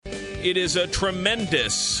It is a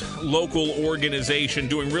tremendous local organization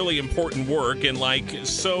doing really important work, and like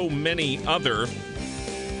so many other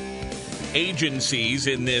agencies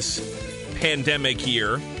in this pandemic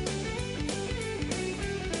year,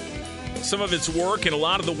 some of its work and a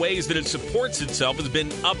lot of the ways that it supports itself has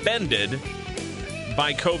been upended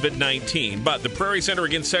by COVID-19. But the Prairie Center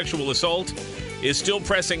Against Sexual Assault is still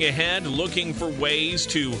pressing ahead, looking for ways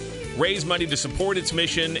to raise money to support its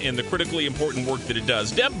mission and the critically important work that it does.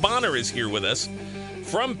 Deb Bonner is here with us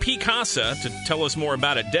from PCASA to tell us more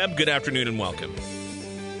about it. Deb, good afternoon and welcome.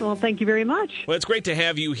 Well, thank you very much. Well, it's great to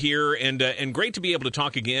have you here and great to be able to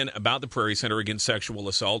talk again about the Prairie Center Against Sexual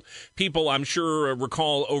Assault. People, I'm sure,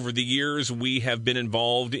 recall over the years we have been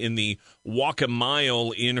involved in the Walk a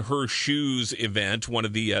Mile in Her Shoes event, one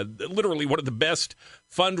of the literally one of the best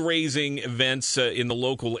fundraising events in the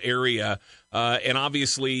local area. And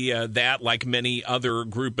obviously that, like many other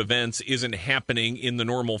group events, isn't happening in the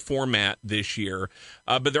normal format this year.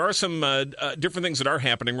 But there are some different things that are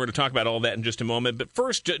happening. We're going to talk about all that in just a moment. But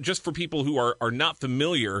first, just for people who are not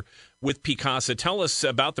familiar with PCASA, tell us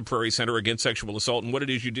about the Prairie Center Against Sexual Assault and what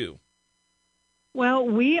it is you do. Well,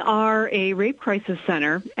 we are a rape crisis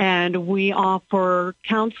center, and we offer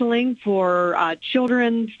counseling for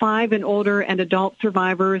children 5 and older and adult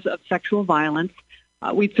survivors of sexual violence.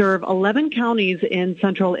 We serve 11 counties in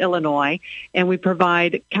central Illinois, and we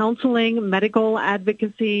provide counseling, medical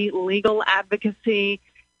advocacy, legal advocacy,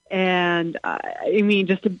 and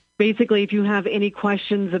basically if you have any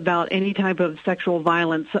questions about any type of sexual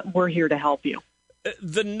violence, we're here to help you.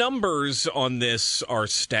 The numbers on this are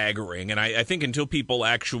staggering, and I think until people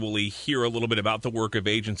actually hear a little bit about the work of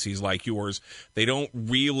agencies like yours, they don't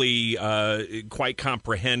really quite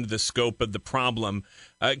comprehend the scope of the problem.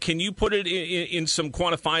 Can you put it in some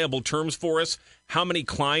quantifiable terms for us? How many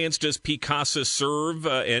clients does PCASA serve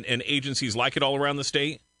and agencies like it all around the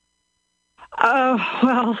state?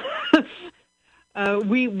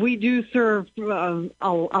 We do serve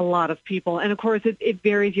a lot of people, and of course it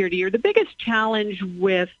varies year to year. The biggest challenge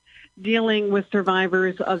with dealing with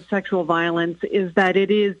survivors of sexual violence is that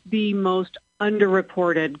it is the most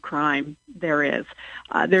underreported crime there is.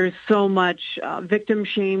 There's so much victim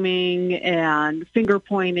shaming and finger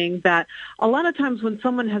pointing that a lot of times when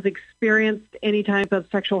someone has experienced any type of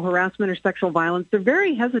sexual harassment or sexual violence, they're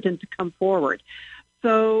very hesitant to come forward.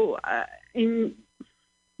 So any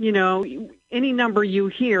number you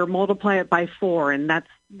hear, multiply it by 4, and that's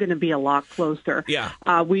going to be a lot closer. Yeah.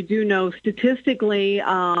 We do know statistically,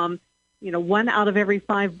 1 out of every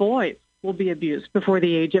 5 boys will be abused before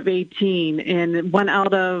the age of 18, and 1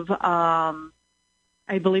 out of,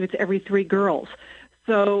 I believe it's every 3 girls.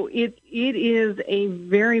 So it is a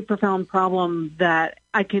very profound problem that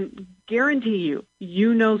I can guarantee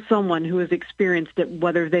you know someone who has experienced it,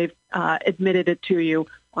 whether they've admitted it to you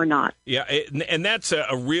or not. Yeah, and that's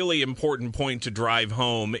a really important point to drive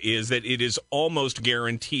home, is that it is almost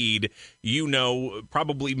guaranteed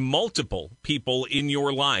probably multiple people in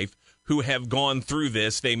your life who have gone through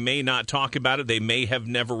this. They may not talk about it. They may have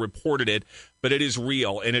never reported it, but it is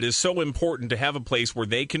real. And it is so important to have a place where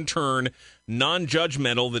they can turn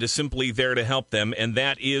non-judgmental, that is simply there to help them. And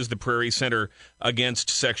that is the Prairie Center Against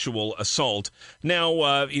Sexual Assault. Now,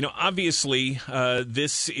 obviously,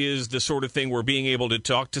 this is the sort of thing where being able to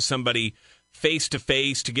talk to somebody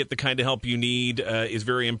face-to-face to get the kind of help you need is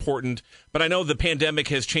very important. But I know the pandemic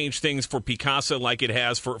has changed things for PCASA like it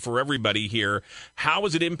has for everybody here. How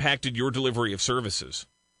has it impacted your delivery of services?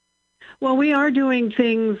 Well, we are doing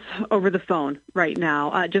things over the phone right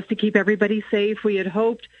now just to keep everybody safe. We had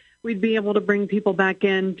hoped we'd be able to bring people back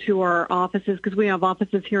into our offices because we have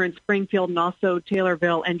offices here in Springfield and also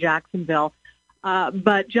Taylorville and Jacksonville.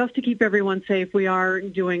 But just to keep everyone safe, we are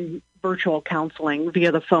doing virtual counseling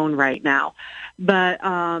via the phone right now. But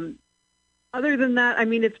other than that,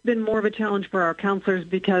 it's been more of a challenge for our counselors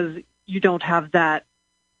because you don't have that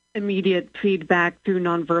immediate feedback through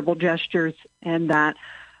nonverbal gestures and that.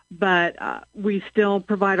 But we still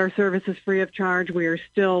provide our services free of charge. We are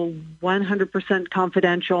still 100%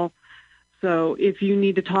 confidential. So if you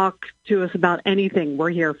need to talk to us about anything, we're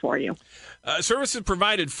here for you. Services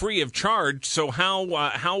provided free of charge. So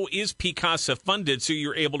how is PCASA funded so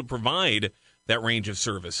you're able to provide that range of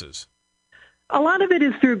services? A lot of it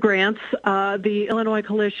is through grants. The Illinois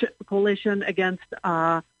Coalition Against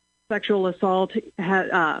Sexual Assault has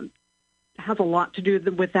a lot to do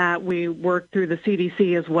with that. We work through the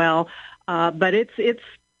CDC as well. But it's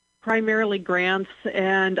primarily grants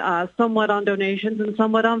and somewhat on donations and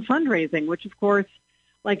somewhat on fundraising, which, of course,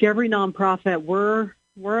 like every nonprofit,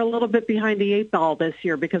 we're a little bit behind the 8 ball this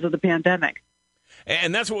year because of the pandemic.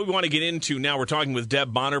 And that's what we want to get into now. We're talking with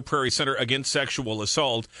Deb Bonner, Prairie Center Against Sexual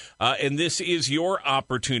Assault, and this is your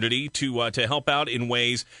opportunity to help out in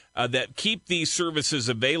ways that keep these services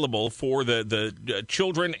available for the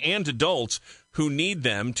children and adults who need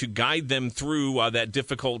them to guide them through that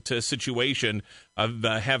difficult situation of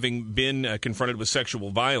having been confronted with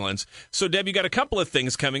sexual violence. So, Deb, you got a couple of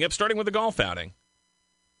things coming up, starting with the golf outing.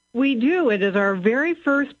 We do. It is our very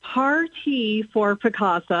first party for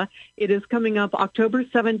Picasa. It is coming up October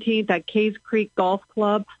 17th at Cays Creek Golf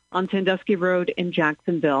Club on Sandusky Road in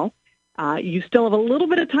Jacksonville. You still have a little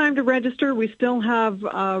bit of time to register. We still have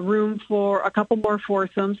room for a couple more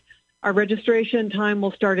foursomes. Our registration time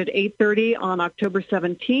will start at 8:30 on October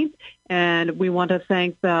 17th, and we want to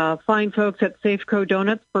thank the fine folks at Safeco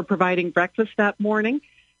Donuts for providing breakfast that morning.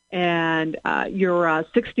 And your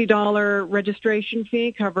 $60 registration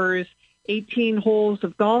fee covers 18 holes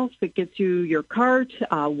of golf. It gets you your cart.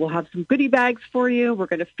 We'll have some goodie bags for you. We're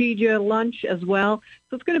going to feed you lunch as well.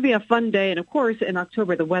 So it's going to be a fun day. And, of course, in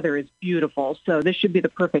October, the weather is beautiful. So this should be the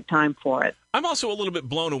perfect time for it. I'm also a little bit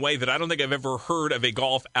blown away that I don't think I've ever heard of a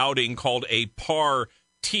golf outing called a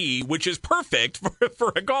party, which is perfect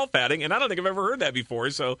for a golf outing, and I don't think I've ever heard that before,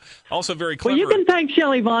 so also very clever. Well, you can thank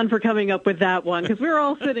Shelley Vaughn for coming up with that one, because we were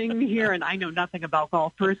all sitting here, and I know nothing about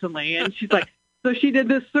golf personally, and she's like, so she did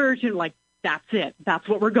this search, and like, that's it. That's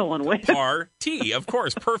what we're going with. Party, of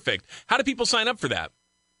course, perfect. How do people sign up for that?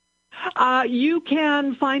 You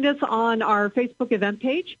can find us on our Facebook event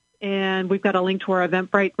page, and we've got a link to our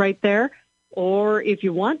Eventbrite right there, or if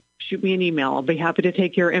you want, shoot me an email. I'll be happy to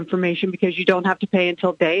take your information because you don't have to pay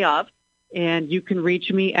until day of. And you can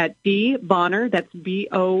reach me at D Bonner, that's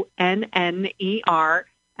BONNER,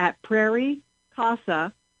 at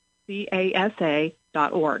prairiecasa,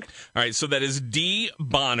 CASA.org. All right, so that is D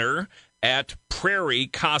Bonner at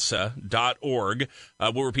prairiecasa.org.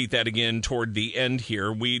 We'll repeat that again toward the end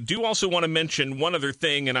here. We do also want to mention one other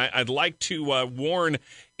thing, and I'd like to warn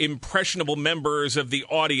impressionable members of the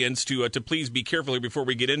audience to please be careful here before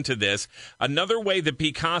we get into this. Another way that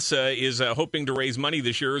Picasa is hoping to raise money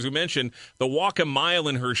this year, as we mentioned, the Walk a Mile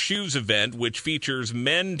in Her Shoes event, which features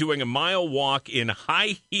men doing a mile walk in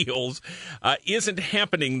high heels, isn't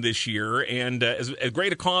happening this year. And as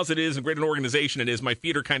great a cause it is and great an organization it is, my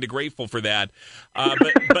feet are kind of grateful for that.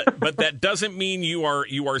 But that doesn't mean you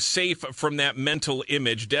are safe from that mental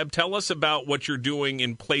image. Deb, tell us about what you're doing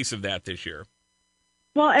in place of that this year.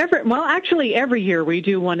 Well, actually, every year we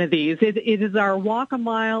do one of these. It is our Walk a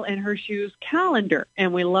Mile in Her Shoes calendar,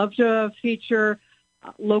 and we love to feature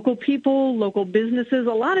local people, local businesses.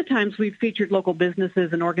 A lot of times we've featured local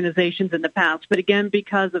businesses and organizations in the past, but again,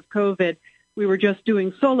 because of COVID, we were just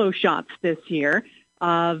doing solo shots this year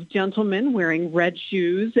of gentlemen wearing red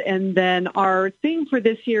shoes, and then our theme for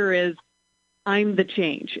this year is I'm the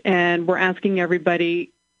change, and we're asking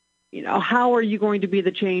everybody, how are you going to be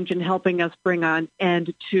the change in helping us bring an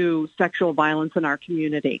end to sexual violence in our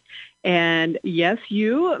community? And yes,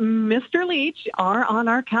 you, Mr. Leach, are on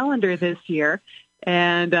our calendar this year.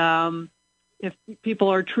 And if people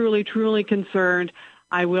are truly, truly concerned,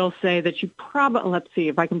 I will say that you probably, let's see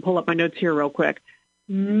if I can pull up my notes here real quick,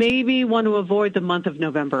 maybe want to avoid the month of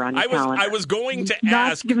November on your calendar. I was going to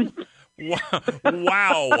ask.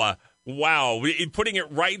 Wow. Wow, putting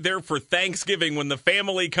it right there for Thanksgiving when the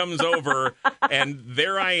family comes over, and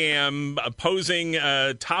there I am posing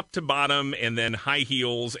top to bottom and then high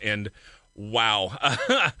heels, and wow.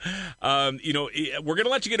 We're going to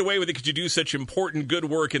let you get away with it because you do such important good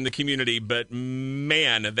work in the community, but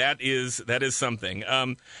man, that is something.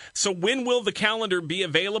 So when will the calendar be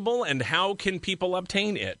available, and how can people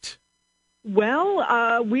obtain it?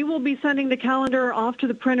 Well, we will be sending the calendar off to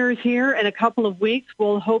the printers here in a couple of weeks.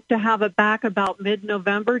 We'll hope to have it back about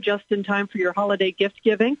mid-November, just in time for your holiday gift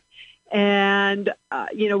giving. And,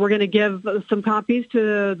 we're going to give some copies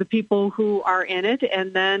to the people who are in it.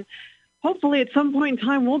 And then hopefully at some point in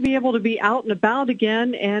time, we'll be able to be out and about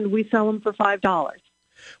again, and we sell them for $5.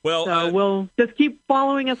 Well, so we'll just keep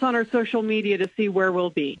following us on our social media to see where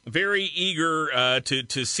we'll be. Very eager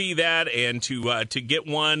to see that and to get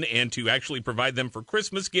one and to actually provide them for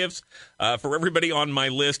Christmas gifts for everybody on my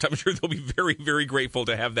list. I'm sure they'll be very, very grateful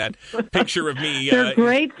to have that picture of me. They're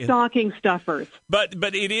great stocking stuffers. But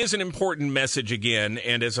it is an important message again.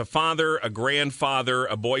 And as a father, a grandfather,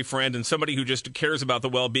 a boyfriend, and somebody who just cares about the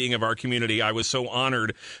well-being of our community, I was so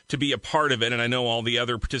honored to be a part of it. And I know all the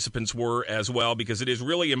other participants were as well, because it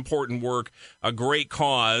is really important work, a great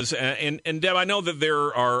cause. And Deb, I know that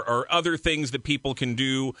there are other things that people can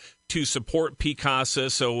do to support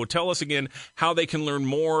Picasa. So tell us again how they can learn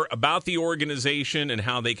more about the organization and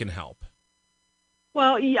how they can help.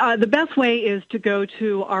 Well, the best way is to go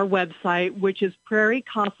to our website, which is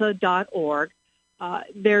prairiecasa.org.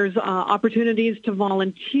 There's opportunities to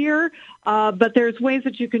volunteer, but there's ways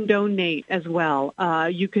that you can donate as well.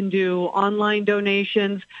 You can do online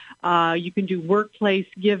donations. You can do workplace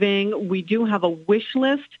giving. We do have a wish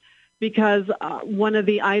list because one of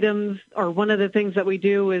the items or one of the things that we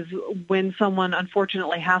do is when someone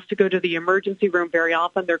unfortunately has to go to the emergency room, very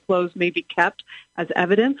often their clothes may be kept as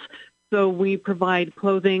evidence. So we provide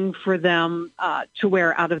clothing for them to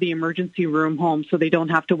wear out of the emergency room home so they don't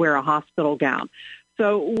have to wear a hospital gown.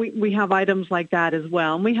 So we have items like that as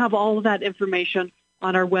well. And we have all of that information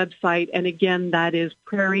on our website. And again, that is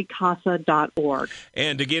prairiecasa.org.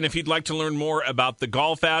 And again, if you'd like to learn more about the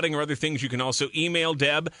golf outing or other things, you can also email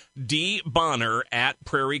Deb, dbonner at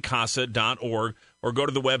prairiecasa.org, or go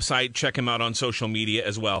to the website, check him out on social media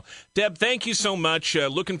as well. Deb, thank you so much.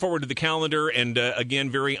 Looking forward to the calendar, and again,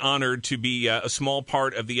 very honored to be a small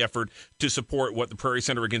part of the effort to support what the Prairie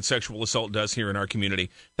Center Against Sexual Assault does here in our community.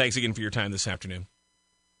 Thanks again for your time this afternoon.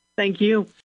 Thank you.